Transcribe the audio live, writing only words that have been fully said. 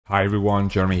Hi everyone,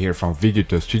 Jeremy here from Video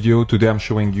Editor Studio. Today I'm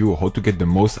showing you how to get the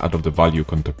most out of the value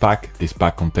counter pack. This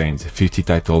pack contains 50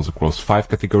 titles across 5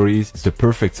 categories. It's the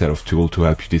perfect set of tools to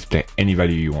help you display any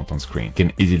value you want on screen. You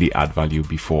can easily add value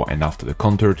before and after the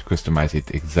counter to customize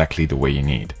it exactly the way you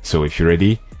need. So if you're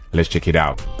ready, let's check it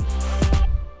out.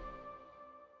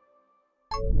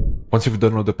 Once you've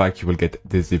downloaded the pack, you will get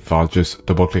this zip file. Just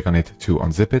double click on it to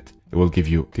unzip it. It will give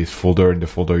you this folder. In the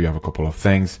folder, you have a couple of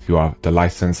things. You have the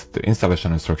license, the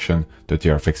installation instruction, the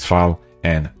TRFX file,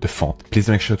 and the font. Please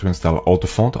make sure to install all the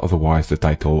font, otherwise the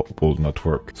title will not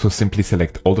work. So simply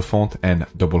select all the font and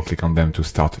double click on them to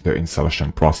start the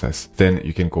installation process. Then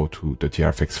you can go to the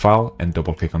TRFX file and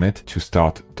double click on it to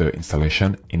start the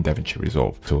installation in Davinci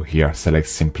Resolve. So here, select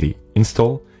simply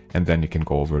install, and then you can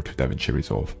go over to Davinci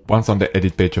Resolve. Once on the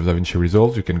edit page of Davinci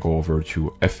Resolve, you can go over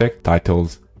to Effect,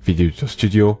 Titles, Video Editor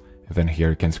Studio, and then here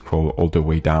you can scroll all the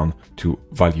way down to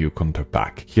Value Counter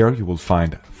Pack. Here you will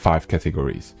find 5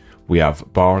 categories. We have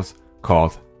bars,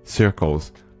 cards,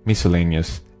 circles,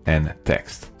 miscellaneous, and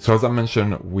text. So as I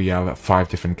mentioned, we have 5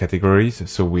 different categories.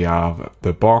 So we have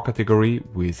the bar category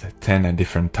with 10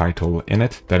 different titles in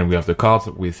it. Then we have the cards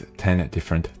with 10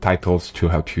 different titles to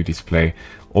help you display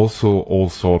also all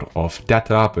sort of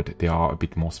data, but they are a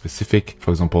bit more specific.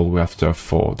 For example, we have stuff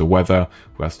for the weather,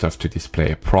 we have stuff to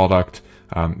display a product.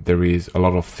 There is a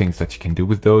lot of things that you can do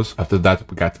with those. After that,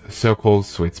 we got circles.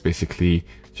 So it's basically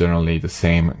generally the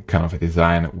same kind of a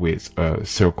design with a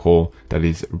circle that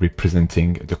is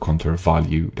representing the counter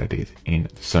value that is in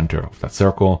the center of that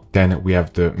circle. Then we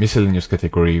have the miscellaneous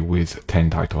category with 10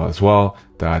 titles as well.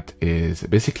 That is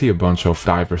basically a bunch of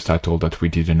diverse titles that we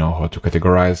didn't know how to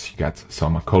categorize. You got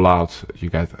some callouts,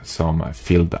 you got some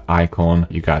field icon,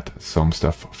 you got some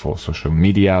stuff for social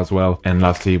media as well. And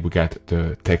lastly, we got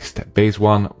the text-based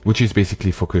one, which is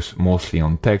basically focused mostly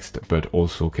on text, but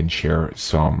also can share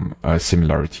some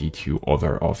similarity to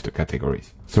other of the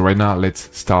categories. So right now,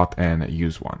 let's start and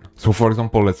use one. So for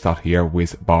example, let's start here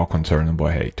with bar counter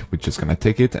number 8. We're just gonna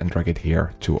take it and drag it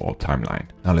here to our timeline.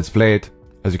 Now let's play it.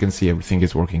 As you can see, everything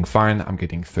is working fine. I'm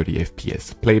getting 30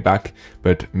 FPS playback,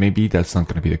 but maybe that's not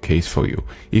going to be the case for you.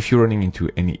 If you're running into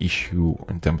any issue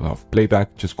in terms of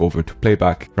playback, just go over to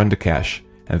playback, run the cache,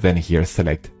 and then here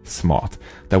select smart.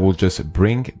 That will just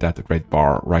bring that red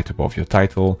bar right above your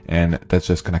title, and that's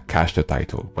just gonna cache the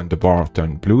title. When the bar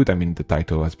turns blue, that means the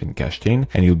title has been cached in,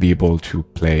 and you'll be able to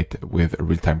play it with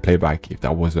real-time playback if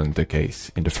that wasn't the case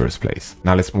in the first place.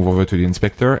 Now let's move over to the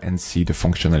inspector and see the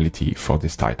functionality for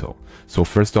this title. So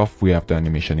first off, we have the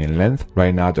animation in length.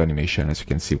 Right now, the animation, as you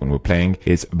can see when we're playing,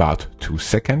 is about 2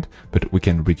 seconds, but we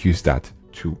can reduce that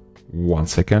to 1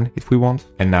 second if we want,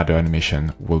 and now the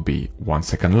animation will be 1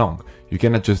 second long. You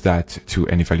can adjust that to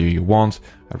any value you want,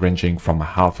 ranging from a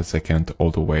half a second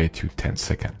all the way to 10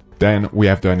 seconds. Then we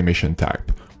have the animation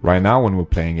type. Right now, when we're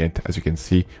playing it, as you can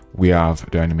see, we have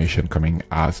the animation coming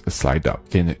as a slide up.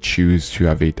 You can choose to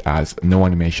have it as no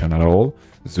animation at all,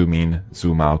 zoom in,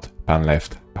 zoom out, pan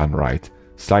left, pan right,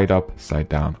 slide up, slide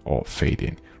down, or fade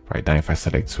in. Right now, if I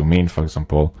select zoom in, for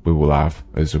example, we will have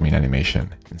a zoom in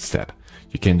animation instead.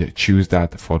 You can choose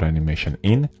that for the animation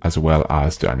in as well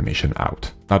as the animation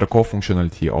out. Now the core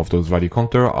functionality of those value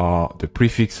counter are the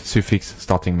prefix, suffix,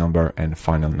 starting number, and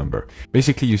final number.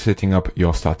 Basically, you're setting up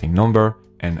your starting number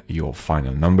and your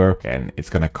final number, and it's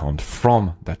gonna count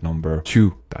from that number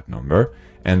to that number.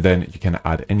 And then you can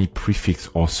add any prefix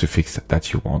or suffix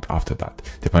that you want after that,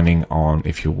 depending on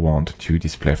if you want to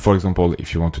display, for example,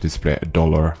 if you want to display a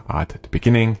dollar at the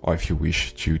beginning, or if you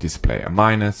wish to display a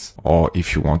minus, or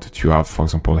if you want to have, for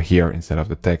example, here instead of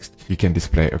the text, you can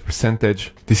display a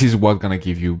percentage. This is what's gonna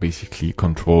give you basically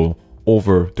control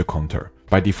over the counter.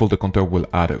 By default, the counter will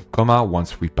add a comma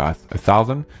once we pass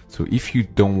 1000. So if you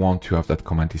don't want to have that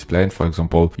comma displayed, for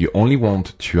example, you only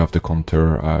want to have the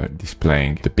counter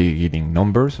displaying the beginning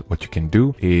numbers, what you can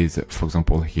do is, for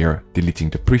example, here, deleting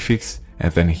the prefix,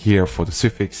 and then here for the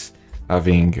suffix,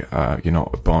 having,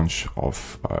 a bunch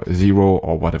of 0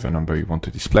 or whatever number you want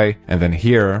to display. And then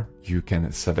here you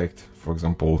can select, for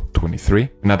example, 23.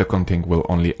 Now the counting will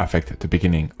only affect the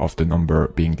beginning of the number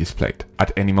being displayed.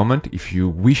 At any moment, if you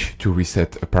wish to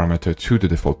reset a parameter to the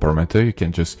default parameter, you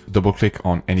can just double click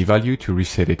on any value to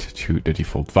reset it to the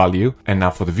default value. And now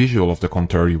for the visual of the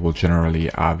counter, you will generally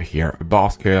have here a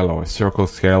bar scale or a circle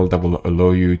scale that will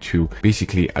allow you to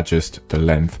basically adjust the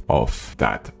length of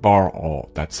that bar or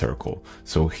that circle.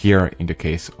 So here in the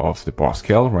case of the bar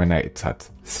scale, right now it's at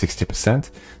 60%.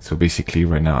 So basically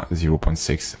right now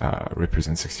 0.6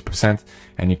 represents 60%,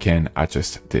 and you can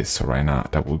adjust this. So right now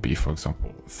that will be, for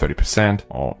example, 30%,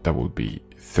 or that will be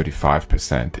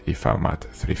 35% if I'm at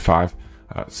 35.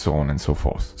 so on and so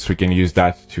forth. So we can use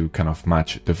that to kind of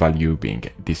match the value being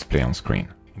displayed on screen.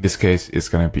 In this case, it's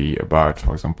going to be about,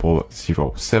 for example,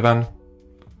 0.7.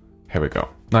 Here we go.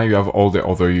 Now you have all the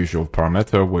other usual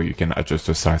parameters where you can adjust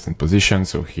the size and position.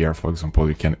 So here, for example,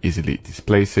 you can easily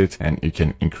displace it and you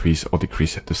can increase or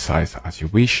decrease the size as you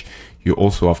wish. You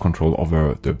also have control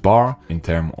over the bar in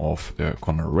terms of the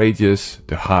corner radius,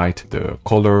 the height, the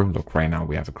color. Look, right now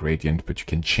we have a gradient, but you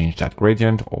can change that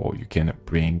gradient or you can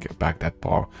bring back that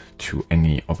bar to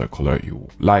any other color you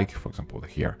like. For example,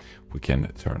 here we can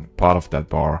turn part of that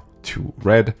bar to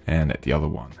red and the other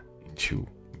one into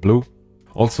blue.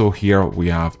 Also here we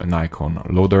have an icon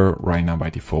loader. Right now by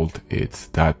default it's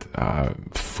that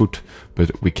foot,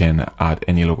 but we can add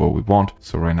any logo we want.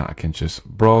 So right now I can just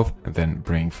browse and then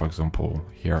bring, for example,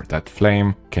 here that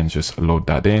flame, can just load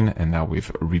that in, and now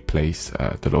we've replaced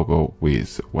the logo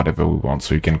with whatever we want.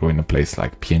 So you can go in a place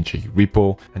like PNG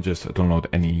repo and just download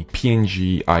any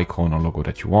PNG icon or logo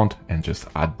that you want and just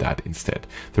add that instead.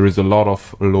 There is a lot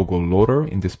of logo loader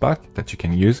in this pack that you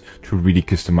can use to really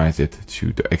customize it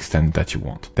to the extent that you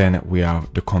want. Then we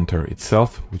have the counter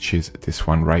itself, which is this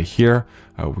one right here.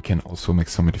 We can also make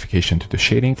some modification to the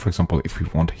shading. For example, if we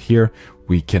want here,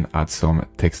 we can add some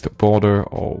text border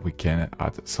or we can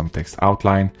add some text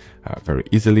outline very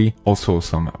easily. Also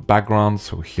some background.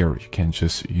 So here you can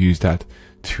just use that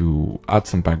to add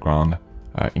some background,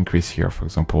 increase here, for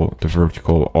example, the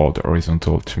vertical or the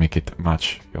horizontal to make it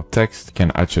match your text. You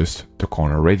can adjust the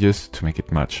corner radius to make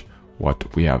it match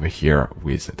what we have here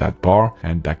with that bar,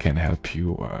 and that can help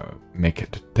you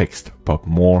make the text pop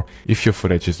more. If your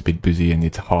footage is a bit busy and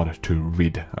it's hard to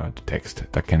read the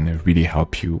text, that can really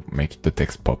help you make the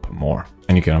text pop more.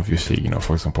 And you can obviously,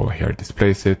 for example, here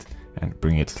displace it and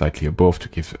bring it slightly above to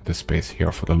give the space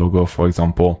here for the logo, for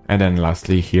example. And then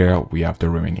lastly, here we have the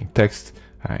remaining text.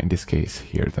 In this case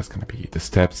here, that's going to be the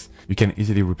steps. You can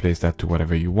easily replace that to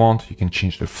whatever you want. You can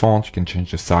change the font, you can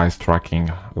change the size, tracking,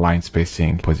 line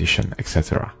spacing, position,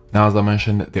 etc. Now, as I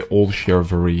mentioned, they all share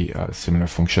very similar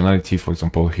functionality. For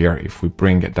example, here, if we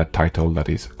bring that title that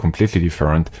is completely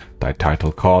different, that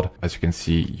title card, as you can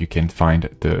see, you can find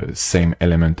the same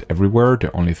element everywhere.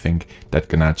 The only thing that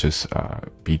gonna just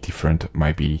be different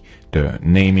might be the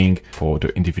naming for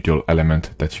the individual element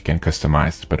that you can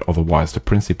customize, but otherwise the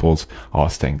principles are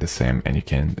staying the same and you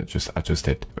can just adjust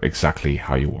it exactly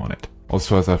how you want it.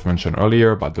 Also, as I've mentioned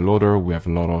earlier about the loader, we have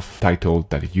a lot of titles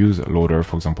that use a loader.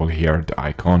 For example, here, the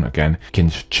icon, again, you can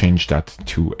change that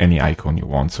to any icon you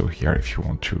want. So here, if you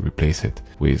want to replace it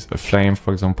with a flame,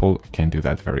 for example, you can do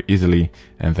that very easily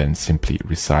and then simply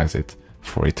resize it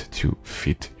for it to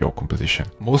fit your composition.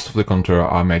 Most of the contours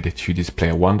are made to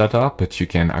display one data, but you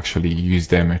can actually use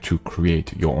them to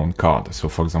create your own card. So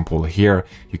for example, here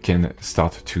you can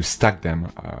start to stack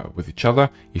them with each other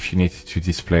if you need to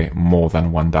display more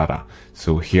than one data.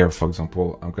 So here, for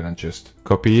example, I'm gonna just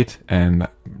copy it and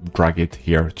drag it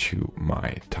here to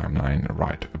my timeline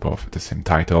right above the same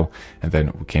title, and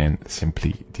then we can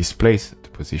simply displace the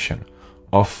position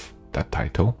of that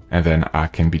title, and then I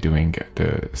can be doing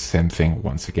the same thing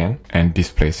once again and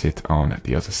displace it on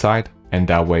the other side. And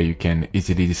that way you can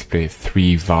easily display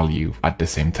 3 values at the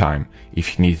same time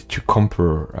if you need to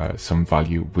compare some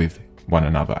value with one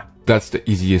another. That's the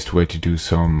easiest way to do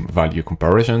some value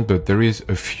comparison, but there is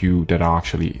a few that are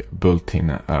actually built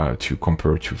in to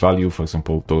compare to value. For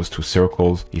example, those 2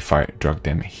 circles, if I drag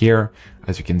them here,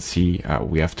 as you can see,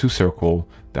 we have 2 circles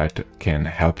that can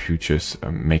help you just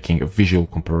making a visual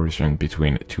comparison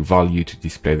between 2 values to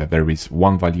display that there is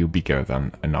one value bigger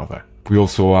than another. We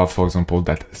also have, for example,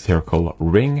 that circle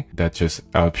ring that just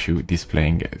helps you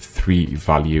displaying 3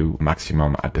 value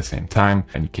maximum at the same time,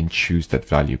 and you can choose that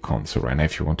value count. So right now,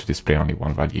 if you want to display only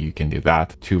 1 value, you can do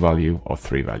that, 2 value or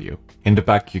 3 value. In the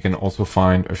back, you can also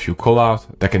find a few callouts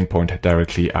that can point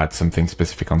directly at something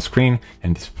specific on screen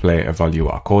and display a value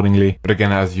accordingly. But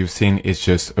again, as you've seen, it's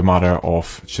just a matter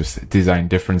of just design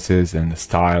differences and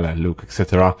style and look,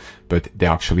 etc. But they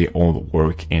actually all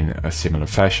work in a similar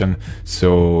fashion.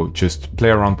 So just play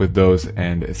around with those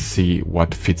and see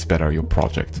what fits better your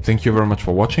project. Thank you very much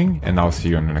for watching, and I'll see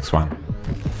you in the next one.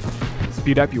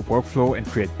 Speed up your workflow and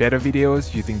create better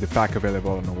videos using the pack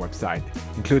available on our website,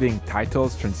 including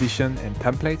titles, transition, and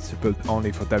templates built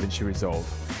only for Davinci Resolve.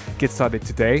 Get started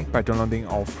today by downloading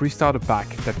our free starter pack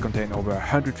that contains over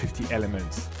 150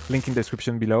 elements. Link in the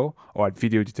description below or at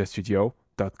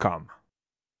videoeditorstudio.com.